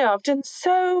 I've done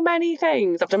so many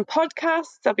things. I've done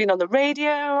podcasts. I've been on the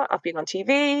radio. I've been on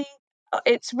TV.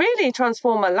 It's really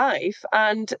transformed my life,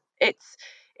 and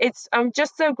I'm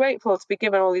just so grateful to be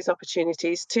given all these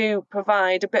opportunities to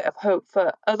provide a bit of hope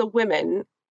for other women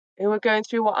who are going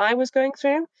through what I was going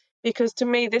through. Because to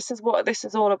me, this is what this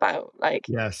is all about. Like,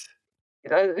 Yes.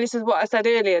 this is what I said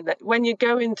earlier, that when you're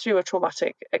going through a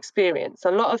traumatic experience,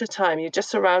 a lot of the time you're just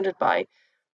surrounded by,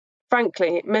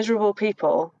 frankly, miserable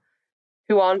people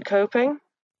who aren't coping.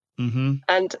 Mm-hmm.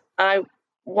 And I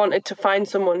wanted to find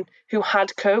someone who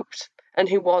had coped and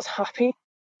who was happy.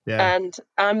 Yeah. And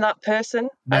I'm that person.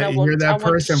 And I You're want that to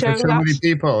person for show so that. many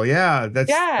people. Yeah.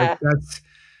 Yeah.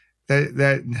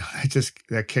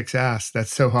 That kicks ass.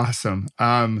 That's so awesome.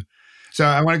 So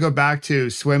I want to go back to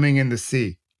swimming in the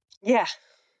sea. Yeah.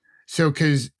 So,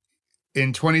 because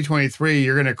in 2023,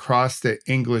 you're going to cross the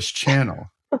English Channel.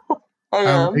 I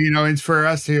am. And for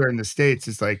us here in the States,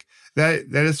 it's like that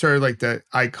is sort of like the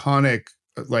iconic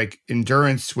like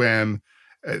endurance swim.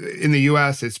 In the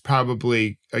US, it's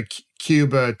probably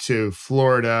Cuba to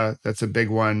Florida. That's a big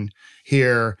one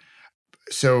here.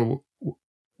 So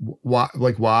why? So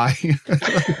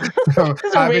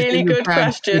That's a really good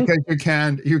question. Because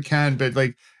you can, but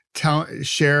like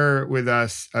share with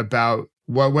us about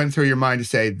what went through your mind to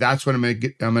say that's what I'm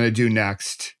going to do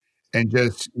next, and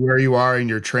just where you are in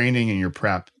your training and your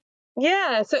prep.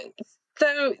 Yeah. So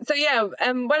yeah.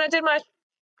 When I did my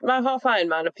half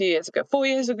Ironman a few years ago, 4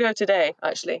 years ago today,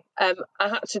 actually, I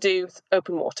had to do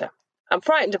open water. I'm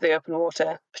frightened of the open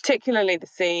water, particularly the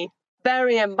sea.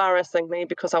 Very embarrassingly,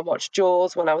 because I watched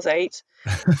Jaws when I was 8.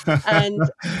 And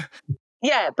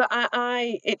yeah, but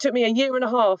it took me a year and a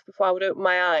half before I would open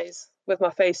my eyes with my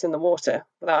face in the water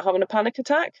without having a panic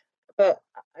attack. But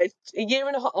a year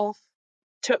and a half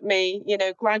took me,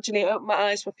 gradually open my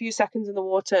eyes for a few seconds in the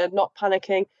water, not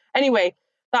panicking. Anyway,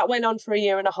 that went on for a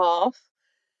year and a half.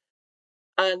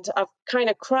 And I've kind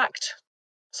of cracked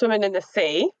swimming in the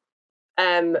sea,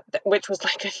 which was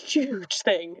like a huge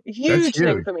thing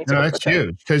for me to overcome. That's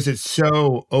huge because it's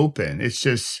so open. It's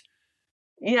just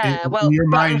I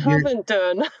haven't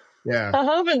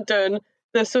done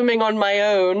the swimming on my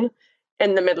own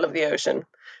in the middle of the ocean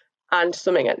and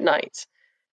swimming at night.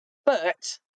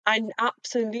 But I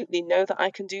absolutely know that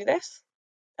I can do this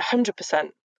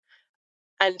 100%.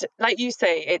 And like you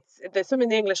say, it's the swim in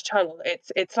the English Channel.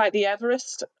 It's like the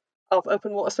Everest of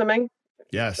open water swimming.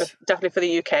 Yes, definitely for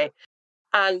the UK.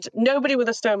 And nobody with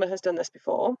a stoma has done this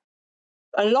before.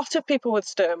 A lot of people with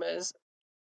stomas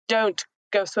don't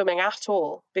go swimming at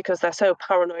all because they're so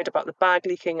paranoid about the bag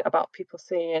leaking, about people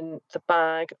seeing the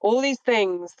bag, all these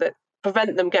things that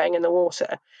prevent them getting in the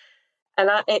water. And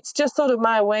it's just sort of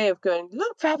my way of going,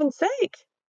 look, for heaven's sake,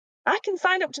 I can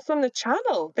sign up to swim the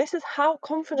channel. This is how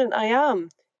confident I am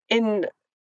in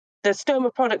the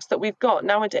stoma products that we've got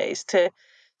nowadays to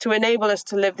enable us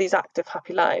to live these active,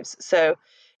 happy lives. So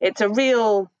it's a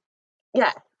real,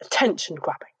 attention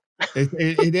grabbing.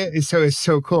 It is. So it's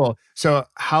so cool. So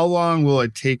how long will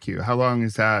it take you? How long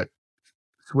is that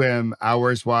swim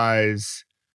hours wise?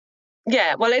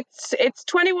 Yeah, well, it's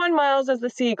 21 miles as the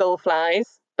seagull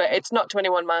flies, but it's not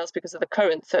 21 miles because of the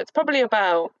current. So it's probably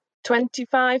about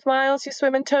 25 miles you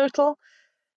swim in total.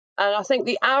 And I think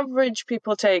the average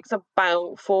people takes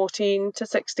about 14 to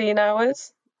 16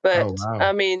 hours. But wow.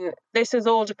 I mean, this is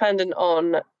all dependent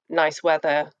on nice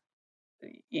weather,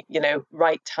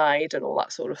 right tide and all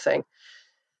that sort of thing.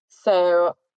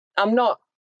 So I'm not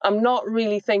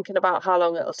really thinking about how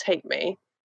long it'll take me.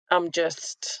 I'm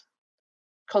just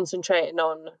concentrating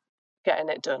on getting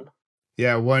it done.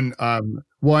 Yeah,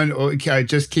 I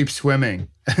just keep swimming.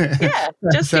 Yeah,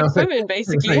 just keep swimming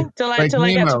basically till I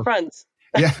get to France.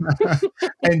 Yeah.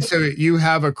 And so you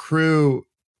have a crew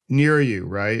near you,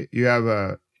 right? You have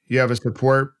a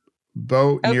support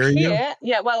boat near you?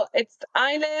 Yeah, well,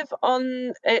 I live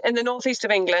in the northeast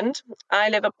of England. I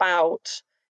live about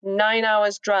 9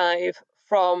 hours drive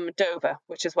from Dover,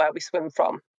 which is where we swim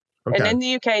from. Okay. And in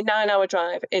the UK, 9-hour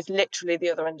drive is literally the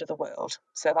other end of the world.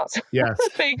 So that's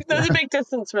there's a big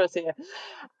distance for us here.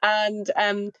 And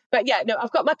but yeah, no,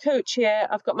 I've got my coach here,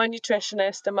 I've got my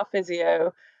nutritionist and my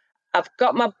physio. I've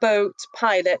got my boat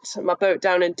pilot, my boat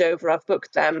down in Dover. I've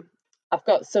booked them. I've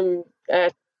got some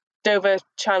Dover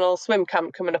Channel swim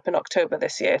camp coming up in October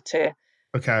this year to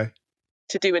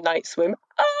do a night swim.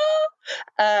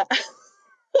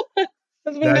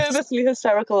 Nervously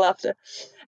hysterical laughter.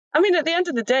 I mean, at the end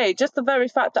of the day, just the very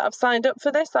fact that I've signed up for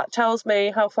this, that tells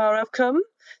me how far I've come.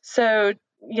 So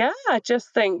yeah, I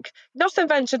just think nothing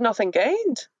ventured, nothing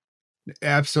gained.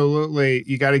 Absolutely.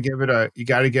 You got to give it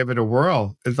a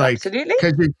whirl. It's like, Absolutely.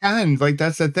 because you can, like,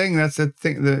 that's the thing. That's the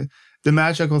thing. The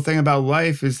magical thing about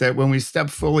life is that when we step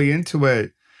fully into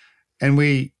it and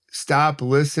we stop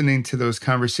listening to those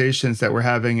conversations that we're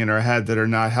having in our head that are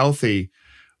not healthy,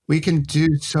 we can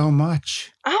do so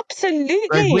much. Like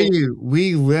Absolutely.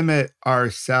 we limit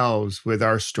ourselves with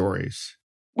our stories,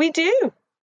 We do.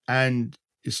 and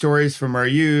stories from our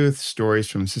youth, stories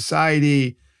from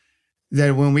society,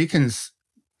 that when we can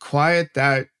quiet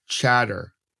that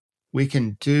chatter, we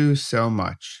can do so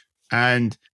much.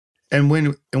 And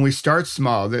we start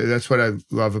small. That's what I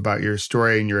love about your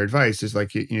story and your advice is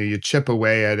like you chip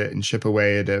away at it and chip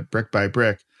away at it brick by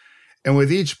brick. And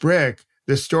with each brick,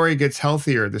 the story gets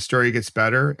healthier, the story gets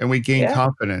better, and we gain Yeah.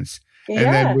 confidence. And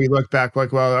then Yeah. we look back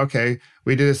like, well, okay,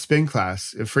 we did a spin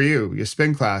class for you, your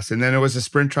spin class, and then it was a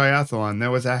sprint triathlon. There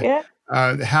was Yeah.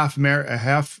 a half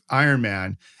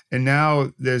Ironman, and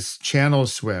now this channel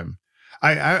swim.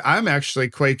 I'm actually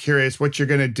quite curious what you're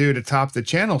going to do to top the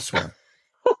channel swim.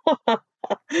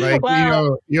 Like, Well,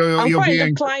 I'm you'll quite be into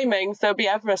in climbing, so be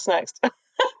Everest next.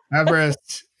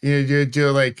 Everest, you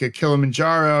do like a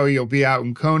Kilimanjaro, you'll be out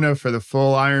in Kona for the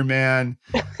full Ironman.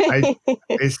 I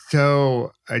it's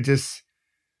so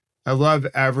I love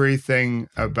everything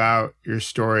about your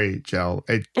story, Jill.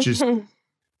 It just and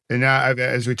now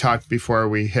as we talked before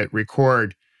we hit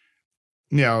record,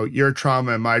 your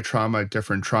trauma and my trauma,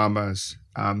 different traumas.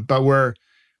 But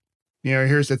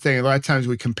here's the thing. A lot of times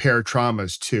we compare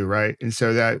traumas too, right? And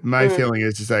so that my Mm. feeling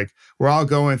is like we're all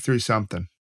going through something.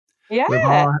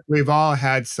 Yeah. We've all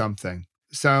had something.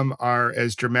 Some are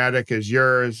as dramatic as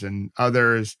yours and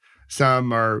others.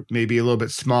 Some are maybe a little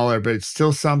bit smaller, but it's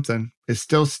still something. It's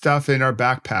still stuff in our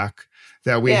backpack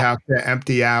that we Yeah. have to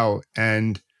empty out.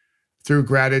 And through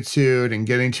gratitude and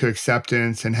getting to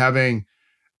acceptance and having,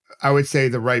 I would say,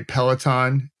 the right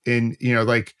Peloton in,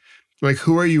 like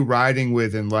who are you riding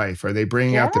with in life? Are they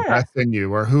bringing out the Yeah. best in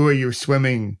you? Or who are you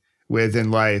swimming with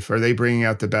in life? Are they bringing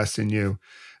out the best in you?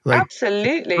 Like,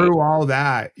 Absolutely. through all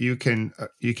that, you can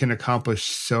accomplish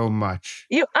so much.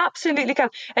 You absolutely can.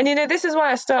 And this is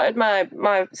why I started my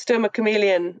Stoma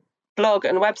Chameleon blog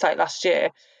and website last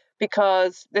year,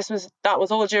 because that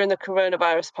was all during the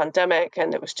coronavirus pandemic,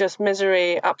 and it was just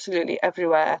misery absolutely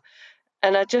everywhere.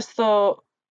 And I just thought,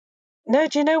 no,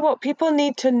 do you know what? People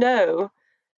need to know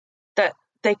that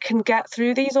they can get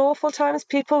through these awful times.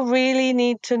 People really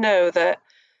need to know that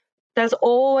there's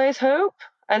always hope.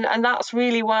 And that's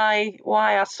really why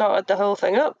I started the whole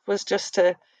thing up, was just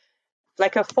to,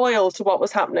 like, a foil to what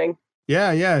was happening.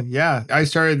 Yeah, yeah, yeah. I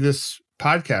started this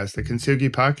podcast, the Kintsugi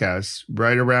podcast,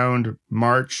 right around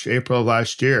March, April of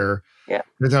last year, Yeah.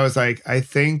 because I was like, I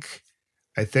think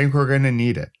we're going to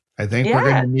need it. I think we're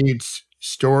going Yeah. to need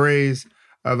stories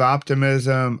of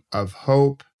optimism, of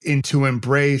hope, and to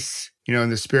embrace, in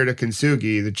the spirit of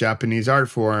Kintsugi, the Japanese art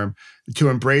form, to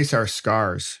embrace our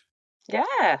scars.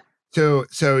 Yeah. To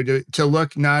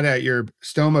look not at your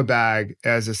stoma bag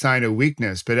as a sign of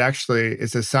weakness, but actually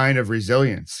it's a sign of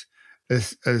resilience,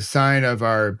 a sign of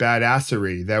our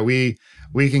badassery that we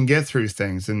can get through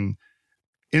things. And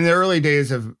in the early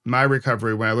days of my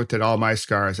recovery, when I looked at all my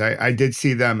scars, I did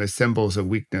see them as symbols of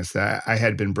weakness, that I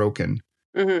had been broken.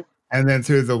 Hmm. And then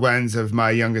through the lens of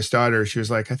my youngest daughter, she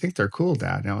was like, I think they're cool,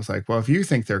 Dad. And I was like, well, if you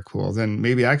think they're cool, then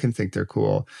maybe I can think they're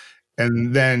cool.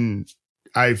 And then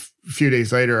a few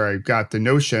days later, I got the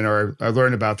notion, or I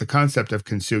learned about the concept of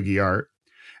kintsugi art.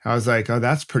 I was like, oh,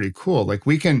 that's pretty cool. Like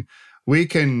we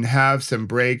can have some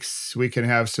breaks, we can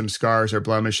have some scars or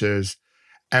blemishes,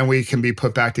 and we can be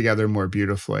put back together more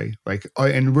beautifully. Like,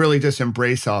 and really just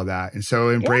embrace all that. And so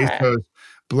embrace Yeah. those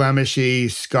blemishy,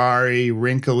 scarry,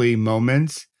 wrinkly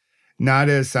moments, not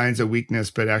as signs of weakness,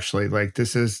 but actually like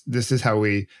this is how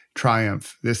we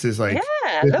triumph. Yeah.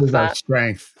 I This love is our that.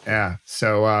 strength. Yeah.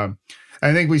 So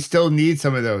I think we still need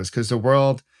some of those because the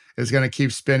world is going to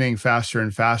keep spinning faster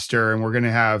and faster, and we're going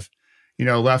to have,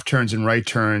 left turns and right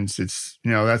turns. It's,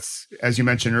 that's, as you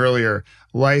mentioned earlier,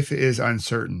 life is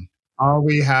uncertain. All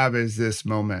we have is this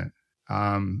moment,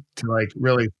 to like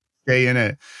really stay in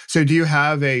it. So do you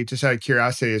have just out of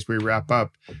curiosity as we wrap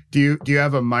up, do you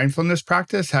have a mindfulness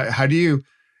practice? How do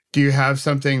you have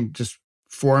something just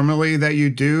formally that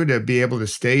you do to be able to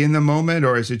stay in the moment,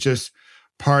 or is it just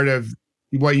part of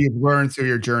what you've learned through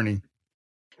your journey?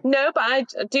 No, but I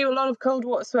do a lot of cold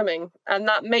water swimming, and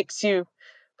that makes you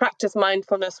practice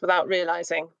mindfulness without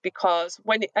realizing, because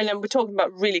and then we're talking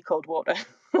about really cold water.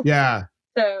 Yeah.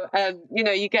 So,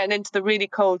 you're getting into the really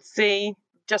cold sea,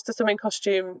 just a swimming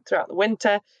costume throughout the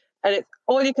winter. And it's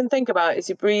all you can think about is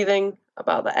your breathing,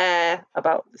 about the air,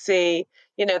 about the sea.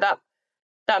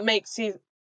 That makes you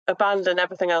abandon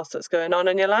everything else that's going on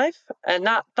in your life. And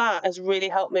that has really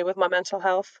helped me with my mental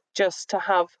health, just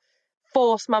to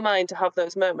force my mind to have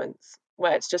those moments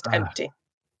where it's just empty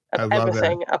of I love it.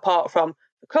 everything apart from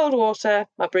the cold water,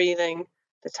 my breathing,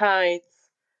 the tides,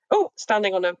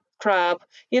 standing on a crab,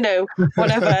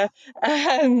 whatever.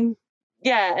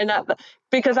 Yeah, and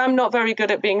because I'm not very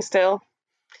good at being still,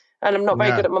 and I'm not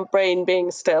very good at my brain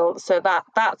being still. So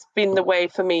that's been the way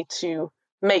for me to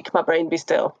make my brain be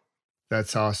still.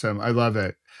 That's awesome. I love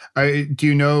it. Do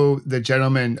you know the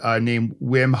gentleman named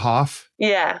Wim Hof?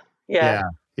 Yeah.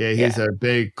 He's a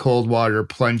big cold water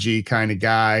plungy kind of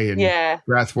guy, and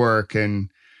breath work,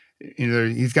 and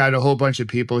he's got a whole bunch of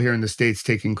people here in the States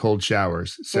taking cold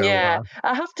showers. So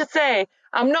I have to say,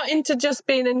 I'm not into just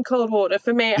being in cold water.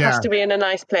 For me, it has to be in a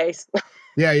nice place.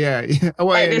 Yeah.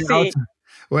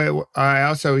 Well, I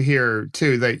also hear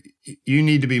too that you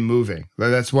need to be moving.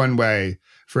 That's one way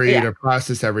for you to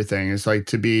process everything. It's like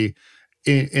to be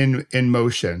in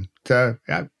motion, to,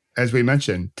 as we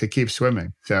mentioned, to keep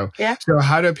swimming. So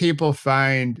how do people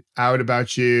find out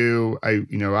about you?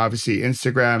 Obviously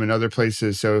Instagram and other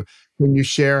places. So can you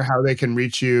share how they can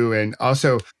reach you and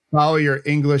also follow your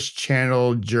English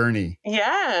Channel journey?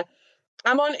 Yeah,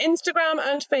 I'm on Instagram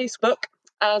and Facebook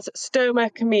as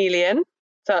Stoma Chameleon.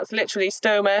 So that's literally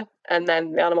Stoma and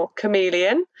then the animal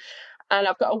chameleon. And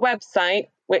I've got a website,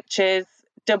 which is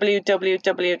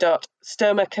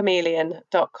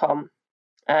www.stomachameleon.com.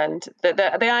 And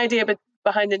the idea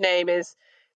behind the name is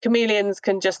chameleons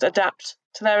can just adapt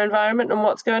to their environment and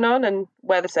what's going on, and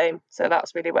we're the same. So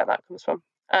that's really where that comes from.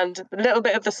 And a little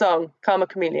bit of the song, Karma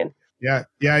Chameleon. Yeah.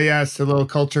 It's a little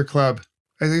culture club.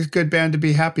 I think it's a good band to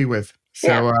be happy with.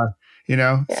 So,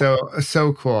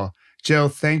 so cool. Jill,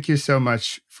 thank you so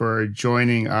much for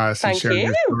joining us and sharing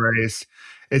your stories.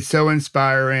 It's so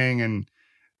inspiring, and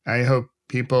I hope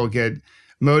people get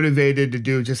motivated to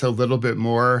do just a little bit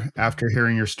more after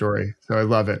hearing your story. So I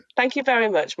love it. Thank you very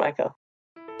much, Michael.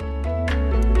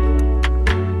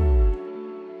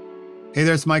 Hey,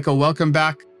 there's Michael. Welcome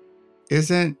back.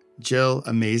 Isn't Jill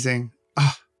amazing?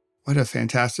 What a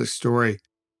fantastic story.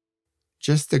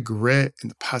 Just the grit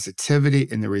and the positivity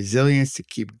and the resilience to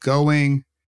keep going.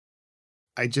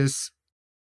 I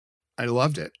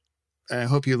loved it. I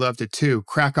hope you loved it too.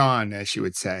 Crack on, as she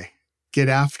would say. Get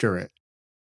after it.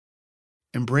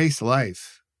 Embrace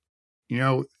life.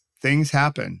 Things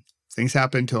happen. Things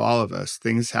happen to all of us.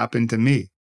 Things happen to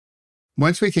me.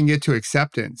 Once we can get to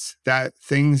acceptance that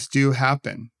things do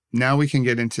happen, now we can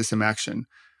get into some action.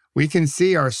 We can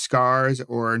see our scars,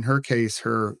 or in her case,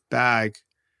 her bag,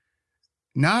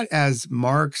 not as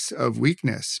marks of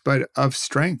weakness, but of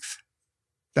strength.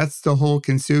 That's the whole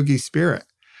Kintsugi spirit,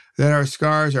 that our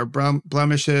scars, our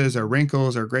blemishes, our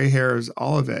wrinkles, our gray hairs,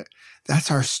 all of it,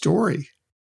 that's our story.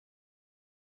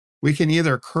 We can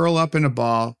either curl up in a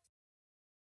ball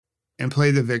and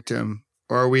play the victim,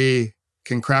 or we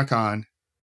can crack on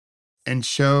and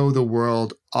show the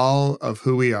world all of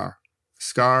who we are.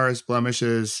 Scars,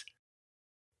 blemishes,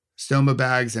 stoma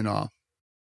bags and all,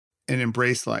 and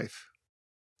embrace life.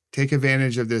 Take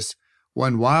advantage of this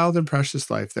one wild and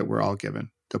precious life that we're all given,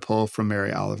 to pull from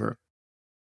Mary Oliver.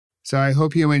 So I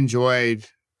hope you enjoyed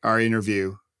our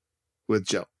interview with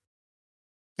Jill.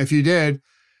 If you did,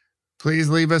 please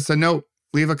leave us a note,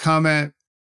 leave a comment.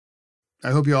 I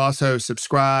hope you'll also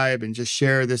subscribe and just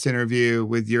share this interview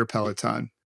with your Peloton.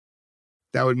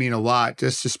 That would mean a lot,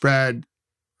 just to spread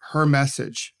her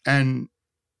message and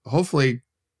hopefully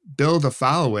build a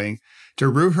following to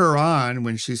root her on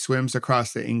when she swims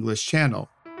across the English Channel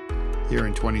here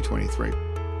in 2023.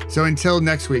 So until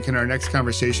next week in our next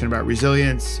conversation about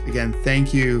resilience, again,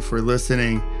 thank you for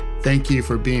listening. Thank you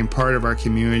for being part of our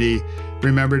community.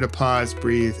 Remember to pause,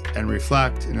 breathe, and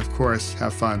reflect. And of course,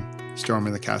 have fun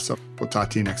storming the castle. We'll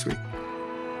talk to you next week.